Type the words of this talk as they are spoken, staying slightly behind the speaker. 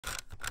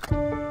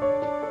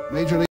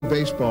Major League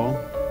Baseball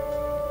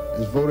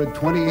has voted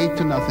 28-0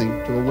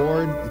 to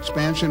award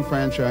expansion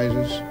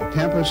franchises to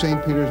Tampa, St.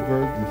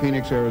 Petersburg, and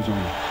Phoenix, Arizona.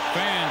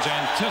 Fans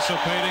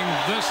anticipating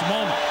this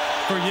moment.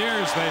 For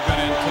years they've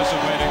been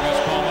anticipating this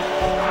moment.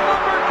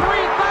 Number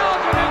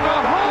 3,000 is a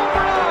home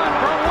run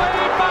from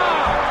Wade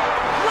Boggs.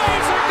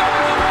 Rays are going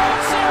to the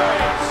World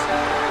Series.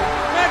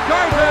 Matt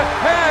Garza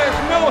has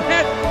no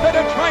hit to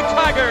the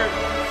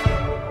Tri-Tigers.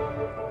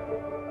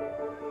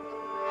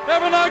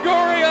 Evan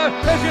Longoria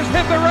has just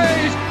hit the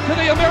Rays to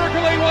the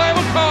American League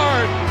wild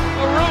card.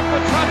 The roof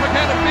of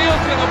Tropicana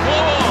Field's going to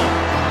blow off.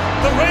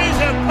 The Rays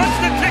have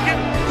punched the ticket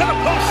to the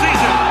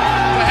postseason.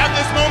 To have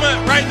this moment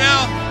right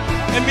now,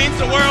 it means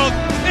the world.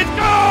 It's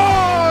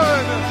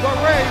gone! The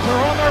Rays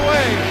are on their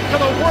way to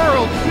the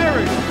World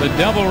Series. The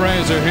Devil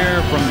Rays are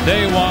here from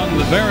day one,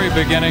 the very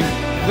beginning.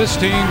 This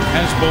team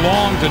has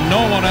belonged to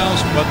no one else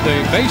but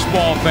the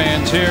baseball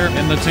fans here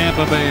in the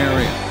Tampa Bay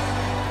area.